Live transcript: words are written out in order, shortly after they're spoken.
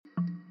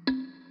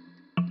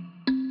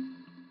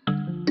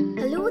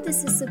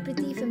this is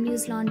Supriti from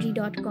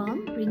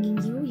newslaundry.com bringing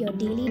you your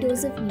daily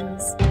dose of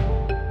news.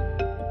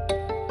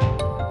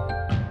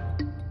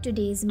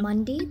 Today is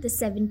Monday, the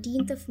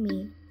 17th of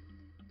May.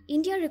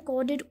 India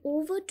recorded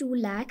over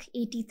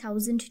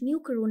 280,000 new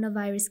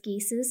coronavirus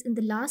cases in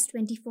the last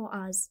 24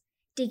 hours,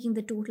 taking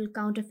the total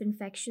count of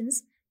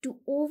infections to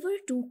over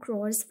 2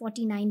 crores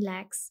 49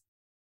 lakhs.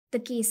 The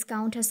case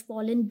count has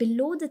fallen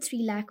below the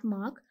 3 lakh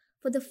mark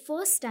for the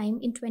first time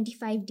in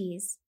 25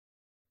 days.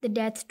 The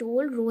death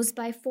toll rose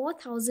by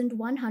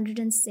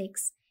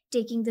 4,106,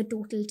 taking the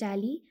total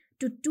tally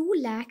to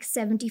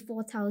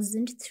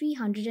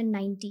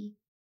 2,74,390.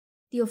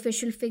 The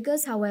official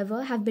figures,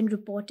 however, have been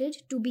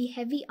reported to be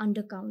heavy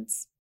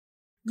undercounts.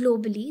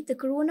 Globally, the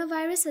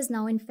coronavirus has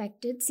now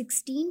infected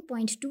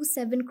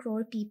 16.27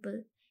 crore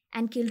people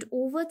and killed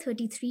over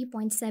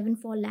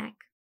 33.74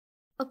 lakh.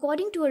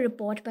 According to a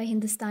report by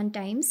Hindustan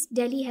Times,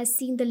 Delhi has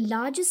seen the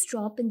largest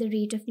drop in the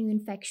rate of new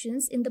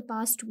infections in the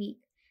past week.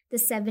 The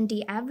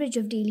 7-day average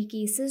of daily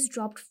cases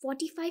dropped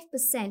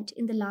 45%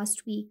 in the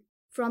last week,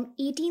 from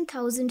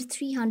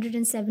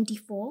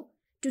 18,374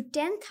 to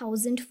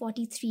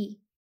 10,043.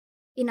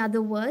 In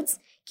other words,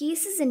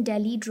 cases in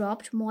Delhi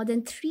dropped more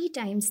than 3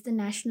 times the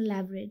national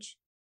average.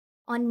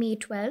 On May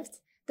 12th,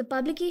 the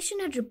publication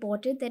had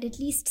reported that at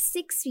least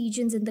 6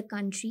 regions in the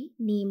country,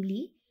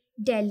 namely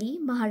Delhi,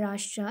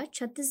 Maharashtra,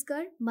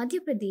 Chhattisgarh, Madhya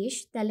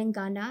Pradesh,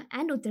 Telangana,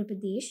 and Uttar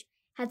Pradesh,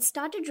 had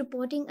started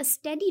reporting a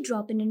steady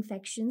drop in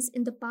infections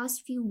in the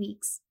past few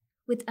weeks,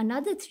 with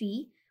another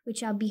 3,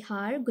 which are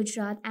Bihar,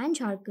 Gujarat, and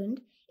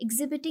Jharkhand,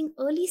 exhibiting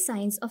early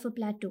signs of a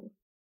plateau.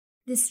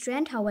 This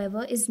trend,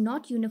 however, is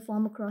not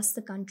uniform across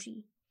the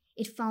country.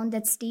 It found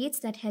that states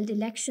that held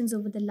elections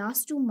over the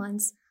last 2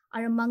 months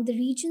are among the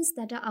regions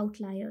that are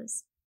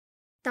outliers.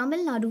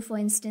 Tamil Nadu, for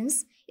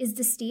instance, is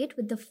the state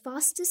with the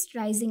fastest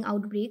rising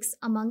outbreaks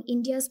among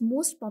India's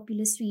most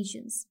populous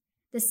regions.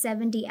 The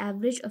 7-day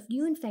average of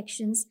new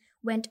infections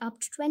went up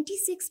to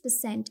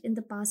 26% in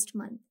the past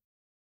month.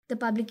 The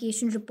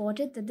publication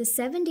reported that the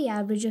 7-day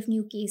average of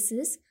new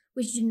cases,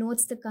 which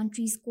denotes the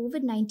country's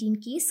COVID-19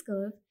 case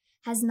curve,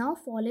 has now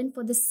fallen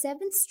for the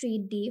 7th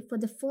straight day for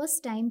the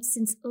first time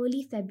since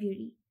early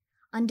February,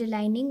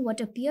 underlining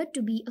what appeared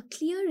to be a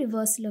clear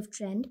reversal of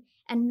trend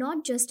and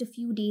not just a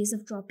few days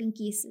of dropping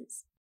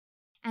cases.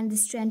 And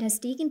this trend has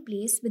taken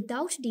place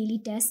without daily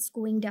tests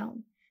going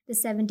down. The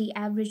 7-day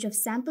average of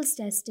samples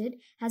tested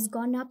has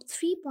gone up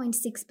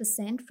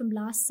 3.6% from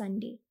last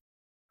Sunday.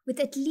 With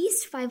at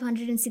least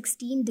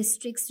 516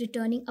 districts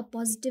returning a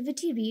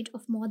positivity rate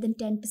of more than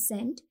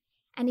 10%,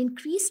 and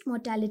increased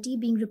mortality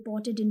being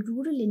reported in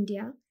rural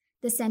India,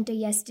 the centre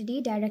yesterday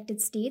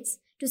directed states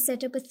to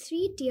set up a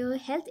 3-tier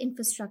health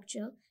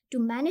infrastructure to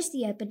manage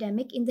the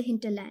epidemic in the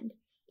hinterland,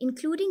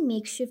 including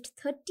makeshift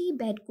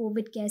 30-bed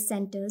COVID care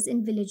centres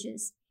in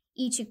villages,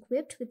 each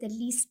equipped with at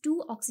least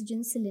 2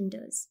 oxygen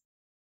cylinders.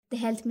 The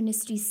Health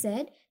Ministry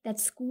said that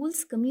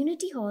schools,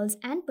 community halls,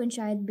 and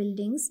panchayat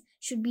buildings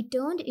should be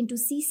turned into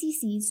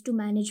CCCs to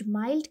manage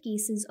mild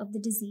cases of the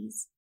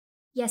disease.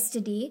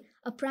 Yesterday,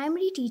 a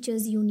primary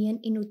teachers' union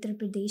in Uttar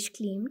Pradesh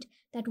claimed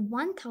that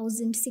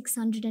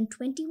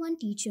 1,621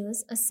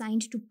 teachers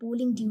assigned to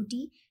polling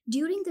duty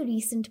during the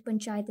recent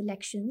panchayat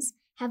elections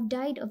have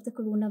died of the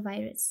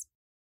coronavirus.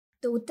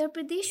 The Uttar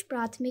Pradesh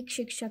Prathmik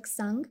Shikshak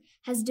Sangh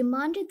has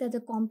demanded that the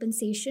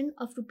compensation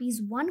of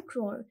 ₹1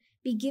 crore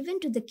be given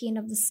to the kin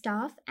of the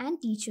staff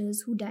and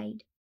teachers who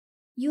died.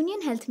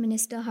 Union Health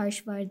Minister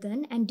Harsh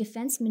Vardhan and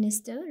Defence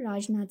Minister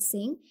Rajnath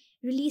Singh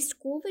released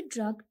COVID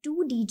drug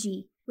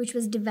 2DG, which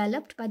was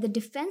developed by the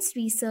Defence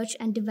Research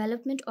and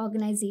Development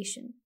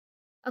Organization.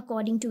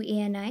 According to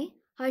ANI,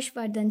 Harsh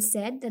Vardhan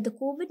said that the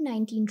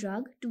COVID-19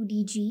 drug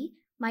 2DG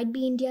might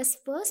be India's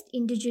first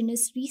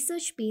indigenous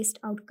research-based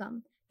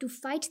outcome to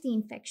fight the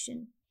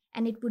infection,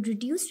 and it would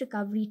reduce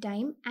recovery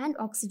time and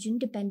oxygen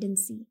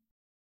dependency.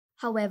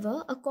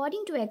 However,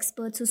 according to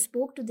experts who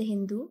spoke to The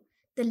Hindu,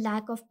 the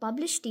lack of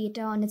published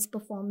data on its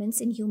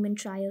performance in human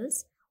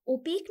trials,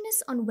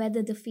 opaqueness on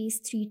whether the Phase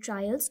 3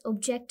 trials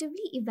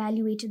objectively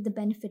evaluated the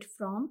benefit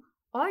from,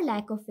 or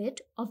lack of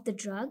it, of the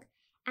drug,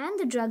 and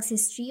the drug's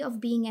history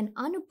of being an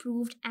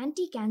unapproved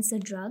anti-cancer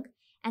drug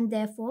and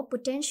therefore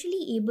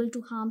potentially able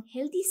to harm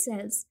healthy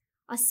cells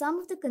are some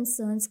of the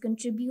concerns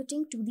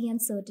contributing to the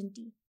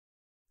uncertainty.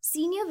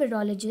 Senior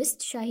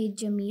virologist Shahid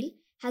Jamil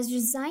has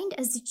resigned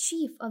as the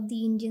chief of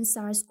the Indian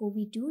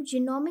SARS-CoV-2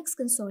 Genomics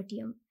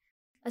Consortium,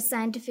 a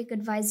scientific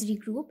advisory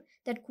group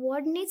that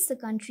coordinates the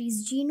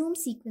country's genome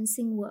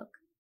sequencing work.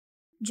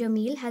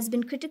 Jamil has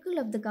been critical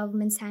of the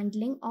government's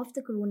handling of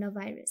the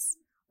coronavirus.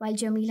 While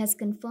Jamil has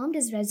confirmed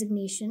his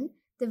resignation,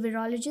 the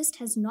virologist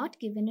has not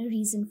given a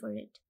reason for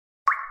it.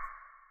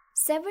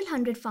 Several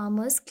hundred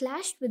farmers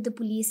clashed with the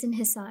police in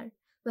Hisar,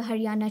 where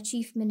Haryana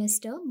Chief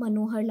Minister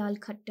Manohar Lal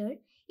Khattar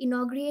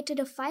inaugurated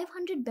a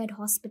 500-bed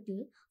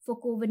hospital for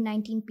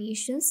COVID-19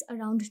 patients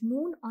around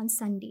noon on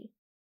Sunday.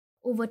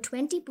 Over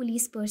 20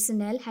 police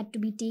personnel had to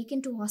be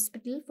taken to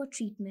hospital for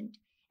treatment,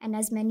 and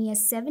as many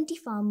as 70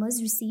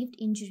 farmers received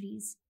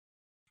injuries.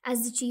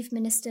 As the Chief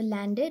Minister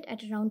landed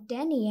at around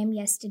 10 a.m.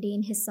 yesterday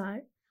in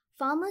Hisar,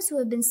 Farmers who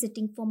have been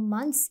sitting for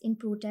months in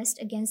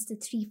protest against the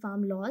three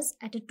farm laws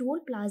at a toll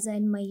plaza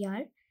in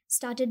Mayar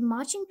started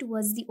marching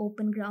towards the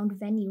open ground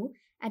venue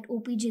at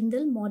O.P.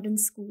 Jindal Modern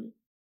School.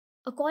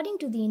 According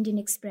to the Indian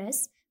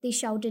Express, they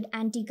shouted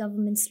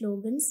anti-government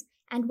slogans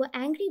and were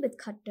angry with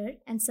Khattar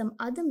and some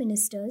other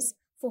ministers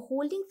for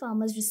holding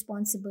farmers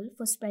responsible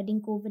for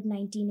spreading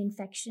COVID-19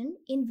 infection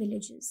in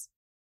villages.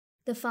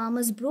 The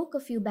farmers broke a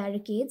few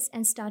barricades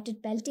and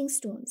started pelting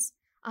stones,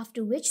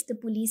 after which the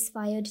police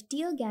fired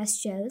tear gas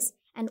shells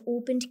and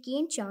opened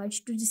cane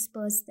charge to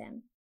disperse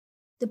them.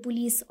 The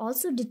police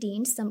also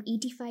detained some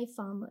 85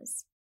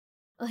 farmers.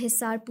 A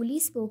Hisar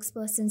police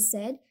spokesperson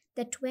said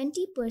that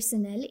 20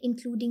 personnel,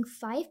 including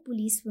 5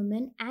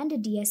 policewomen and a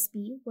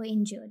DSP, were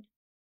injured.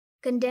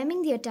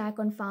 Condemning the attack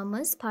on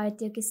farmers,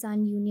 Bharatiya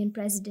Kisan Union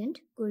President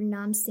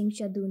Gurnam Singh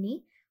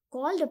Chaduni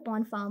called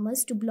upon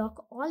farmers to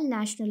block all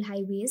national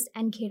highways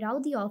and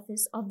gheraw the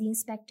office of the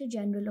Inspector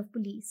General of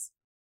Police.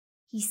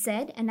 He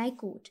said, and I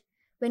quote,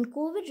 "When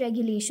COVID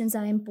regulations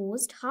are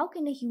imposed, how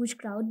can a huge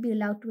crowd be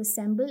allowed to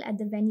assemble at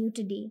the venue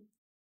today?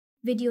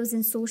 Videos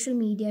in social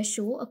media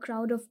show a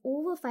crowd of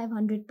over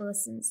 500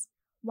 persons.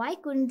 Why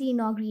couldn't the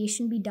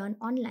inauguration be done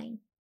online?"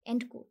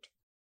 End quote.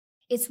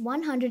 It's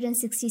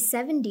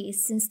 167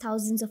 days since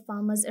thousands of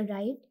farmers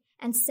arrived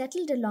and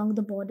settled along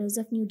the borders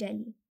of New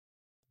Delhi.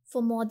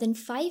 For more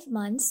than 5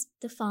 months,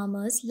 the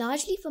farmers,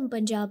 largely from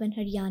Punjab and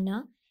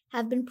Haryana,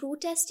 have been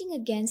protesting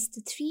against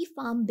the 3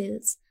 farm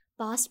bills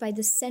passed by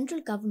the central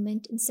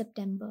government in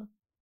September.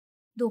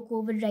 Though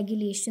COVID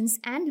regulations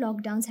and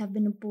lockdowns have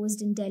been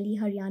imposed in Delhi,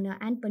 Haryana,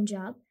 and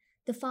Punjab,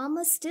 the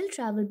farmers still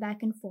travel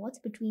back and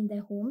forth between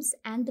their homes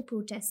and the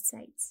protest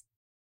sites.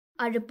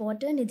 Our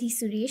reporter Nidhi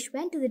Suresh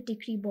went to the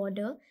Tikri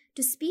border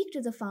to speak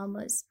to the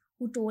farmers,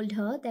 who told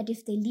her that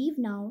if they leave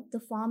now,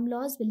 the farm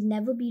laws will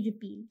never be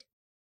repealed.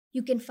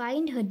 You can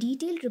find her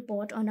detailed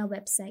report on our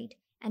website,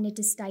 and it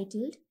is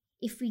titled,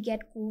 "If We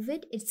Get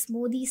COVID, It's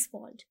Modi's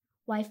Fault,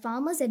 Why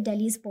Farmers at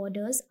Delhi's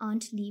Borders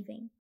Aren't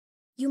Leaving."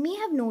 You may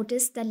have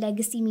noticed that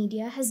legacy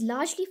media has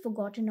largely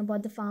forgotten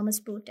about the farmers'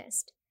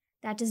 protest.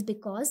 That is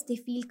because they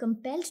feel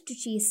compelled to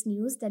chase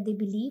news that they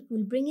believe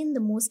will bring in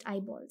the most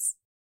eyeballs.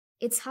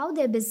 It's how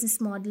their business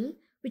model,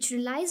 which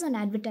relies on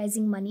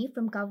advertising money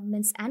from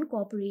governments and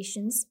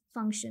corporations,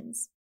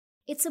 functions.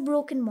 It's a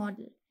broken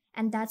model,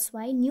 and that's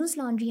why News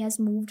Laundry has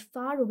moved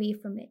far away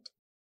from it.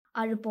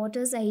 Our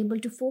reporters are able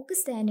to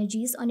focus their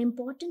energies on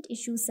important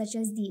issues such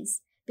as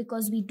these,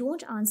 because we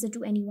don't answer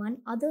to anyone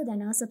other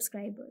than our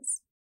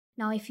subscribers.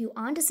 Now, if you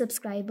aren't a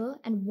subscriber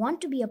and want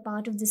to be a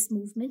part of this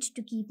movement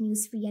to keep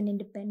news free and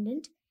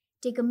independent,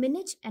 take a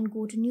minute and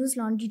go to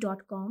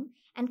newslaundry.com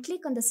and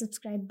click on the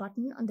subscribe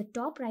button on the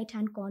top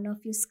right-hand corner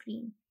of your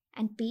screen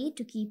and pay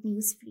to keep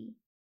news free.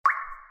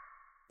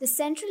 The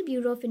Central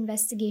Bureau of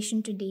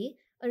Investigation today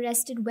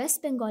arrested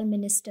West Bengal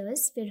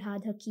ministers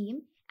Firhad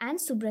Hakim and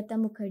Subrata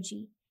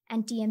Mukherjee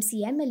and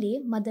TMC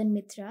MLA Madan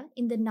Mitra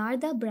in the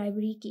Narda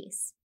bribery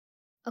case.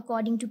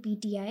 According to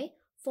PTI,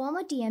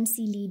 former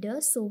TMC leader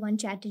Sovan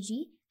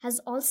Chatterjee has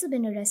also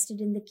been arrested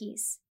in the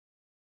case.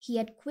 He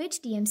had quit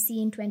TMC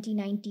in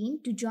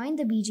 2019 to join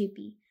the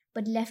BJP,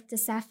 but left the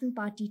Saffron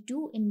Party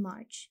too in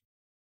March.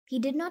 He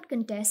did not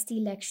contest the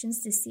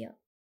elections this year.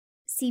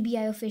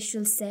 CBI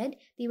officials said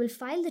they will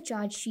file the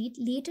charge sheet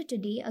later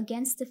today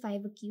against the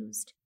 5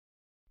 accused.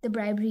 The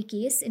bribery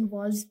case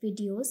involves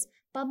videos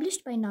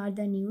published by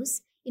Narda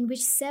News in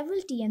which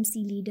several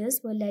TMC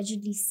leaders were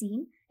allegedly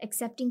seen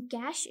accepting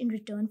cash in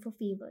return for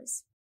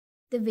favors.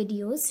 The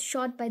videos,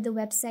 shot by the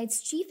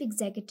website's chief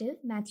executive,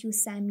 Matthew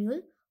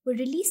Samuel, were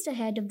released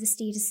ahead of the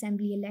state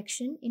assembly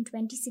election in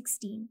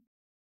 2016.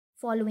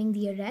 Following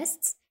the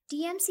arrests,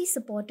 TMC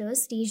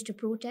supporters staged a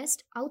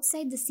protest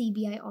outside the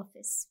CBI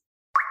office.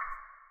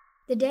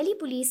 The Delhi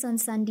police on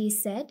Sunday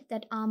said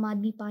that Aam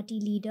Aadmi Party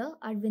leader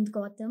Arvind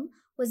Gautam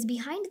was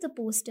behind the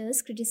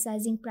posters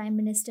criticizing Prime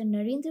Minister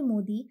Narendra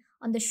Modi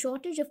on the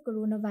shortage of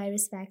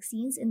coronavirus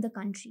vaccines in the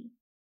country.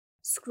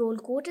 Scroll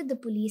quoted the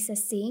police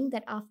as saying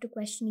that after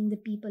questioning the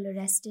people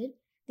arrested,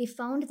 they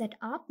found that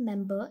AAP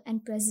member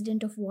and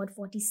president of Ward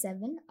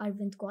 47,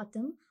 Arvind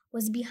Gautam,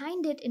 was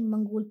behind it in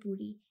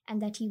Mangolpuri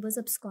and that he was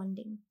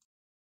absconding.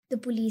 The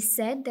police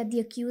said that the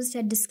accused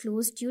had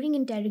disclosed during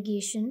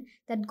interrogation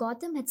that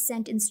Gautam had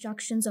sent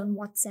instructions on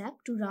WhatsApp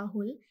to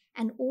Rahul,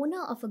 an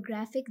owner of a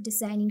graphic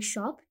designing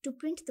shop, to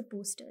print the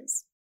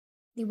posters.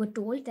 They were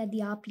told that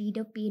the AAP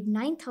leader paid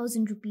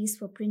 9,000 rupees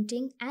for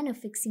printing and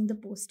affixing the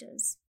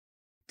posters.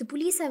 The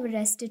police have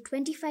arrested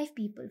 25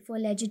 people for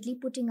allegedly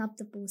putting up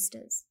the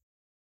posters.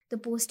 The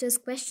posters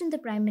questioned the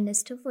Prime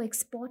Minister for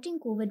exporting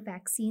COVID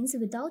vaccines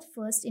without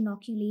first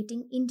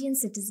inoculating Indian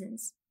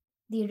citizens.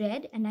 They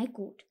read, and I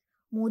quote,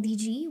 "Modi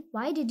ji,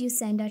 why did you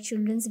send our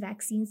children's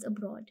vaccines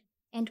abroad?"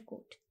 End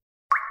quote.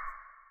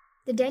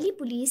 The Delhi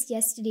police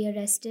yesterday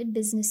arrested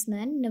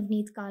businessman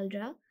Navneet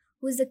Kalra,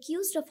 who is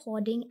accused of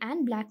hoarding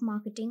and black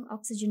marketing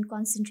oxygen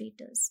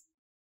concentrators.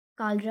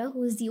 Kalra,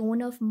 who is the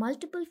owner of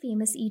multiple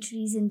famous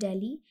eateries in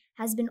Delhi,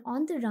 has been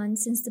on the run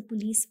since the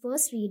police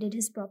first raided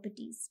his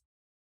properties.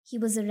 He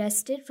was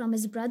arrested from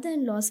his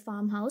brother-in-law's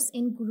farmhouse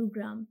in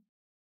Gurugram.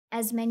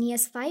 As many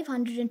as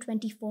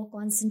 524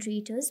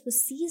 concentrators were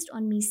seized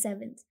on May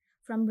 7th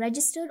from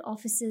registered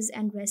offices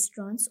and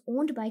restaurants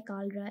owned by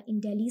Kalra in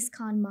Delhi's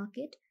Khan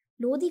Market,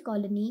 Lodi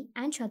Colony,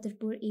 and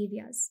Chhatarpur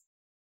areas.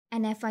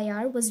 An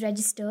FIR was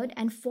registered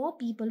and 4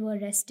 people were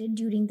arrested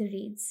during the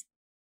raids.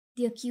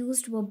 The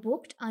accused were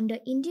booked under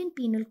Indian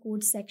Penal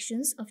Code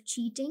sections of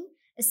Cheating,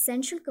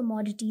 Essential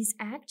Commodities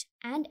Act,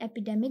 and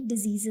Epidemic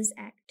Diseases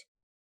Act.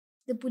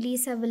 The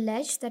police have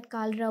alleged that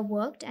Kalra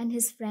worked and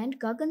his friend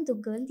Gagan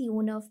Duggal, the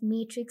owner of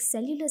Matrix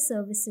Cellular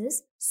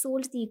Services,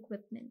 sold the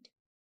equipment.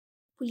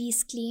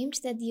 Police claimed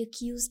that the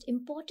accused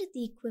imported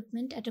the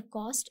equipment at a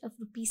cost of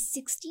Rs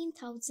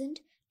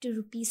 16,000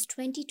 to Rs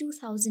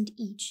 22,000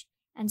 each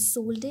and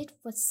sold it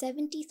for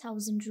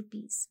 70,000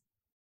 rupees.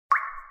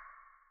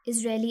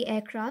 Israeli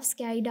aircrafts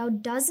carried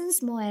out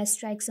dozens more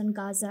airstrikes on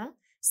Gaza,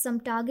 some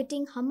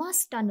targeting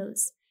Hamas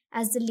tunnels,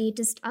 as the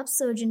latest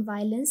upsurge in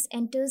violence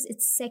enters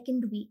its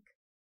second week.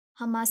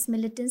 Hamas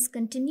militants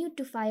continued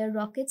to fire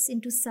rockets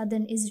into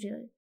southern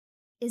Israel.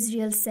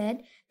 Israel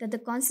said that the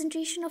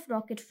concentration of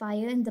rocket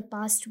fire in the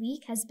past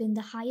week has been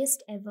the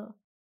highest ever.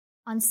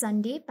 On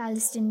Sunday,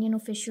 Palestinian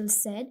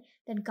officials said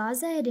that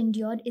Gaza had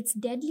endured its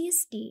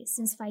deadliest day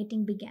since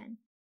fighting began.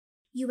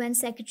 UN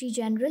Secretary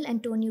General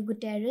Antonio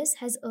Guterres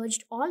has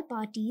urged all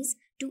parties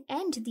to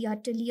end the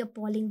utterly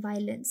appalling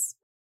violence.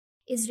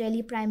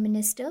 Israeli Prime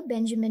Minister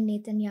Benjamin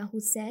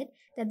Netanyahu said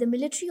that the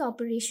military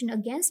operation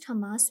against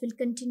Hamas will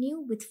continue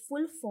with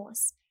full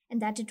force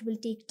and that it will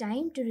take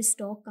time to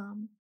restore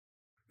calm.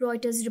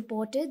 Reuters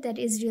reported that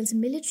Israel's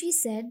military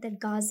said that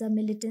Gaza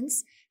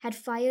militants had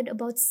fired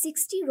about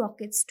 60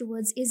 rockets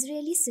towards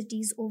Israeli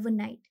cities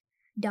overnight,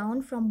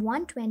 down from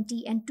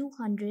 120 and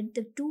 200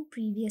 the 2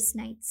 previous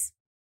nights.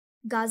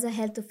 Gaza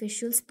health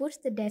officials put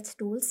the death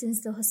toll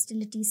since the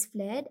hostilities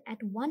flared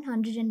at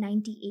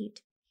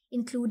 198,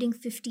 including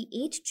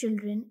 58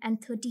 children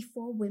and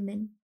 34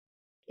 women.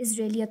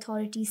 Israeli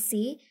authorities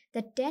say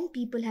that 10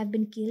 people have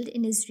been killed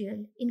in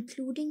Israel,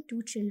 including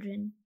 2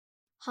 children.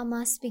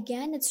 Hamas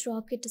began its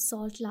rocket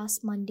assault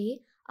last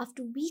Monday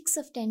after weeks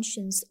of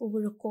tensions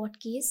over a court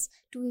case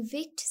to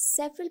evict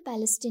several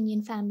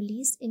Palestinian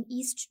families in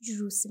East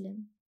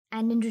Jerusalem,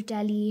 and in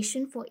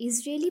retaliation for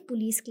Israeli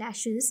police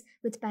clashes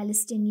with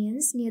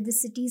Palestinians near the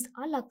city's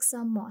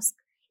Al-Aqsa Mosque,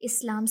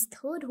 Islam's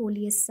third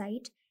holiest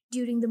site,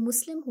 during the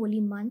Muslim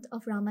holy month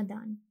of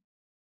Ramadan.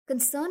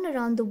 Concern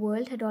around the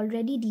world had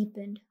already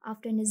deepened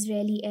after an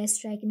Israeli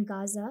airstrike in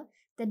Gaza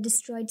that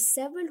destroyed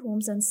several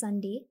homes on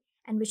Sunday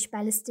and which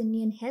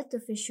Palestinian health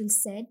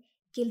officials said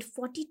killed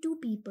 42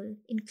 people,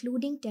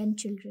 including 10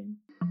 children.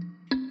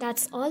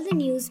 That's all the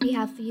news we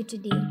have for you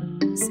today.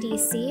 Stay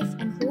safe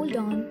and hold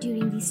on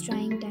during these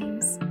trying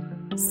times.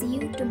 See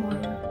you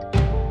tomorrow.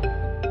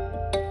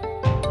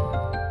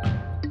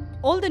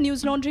 All the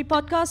News Laundry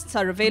podcasts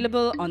are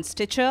available on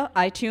Stitcher,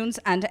 iTunes,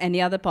 and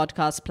any other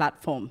podcast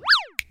platform.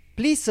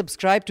 Please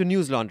subscribe to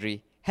News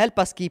Laundry. Help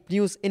us keep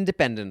news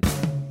independent.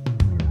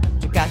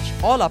 To catch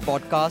all our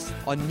podcasts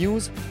on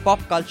news, pop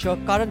culture,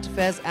 current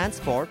affairs, and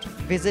sport,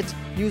 visit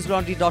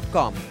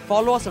newslaundry.com.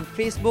 Follow us on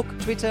Facebook,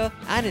 Twitter,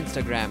 and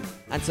Instagram,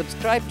 and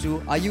subscribe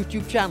to our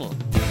YouTube channel.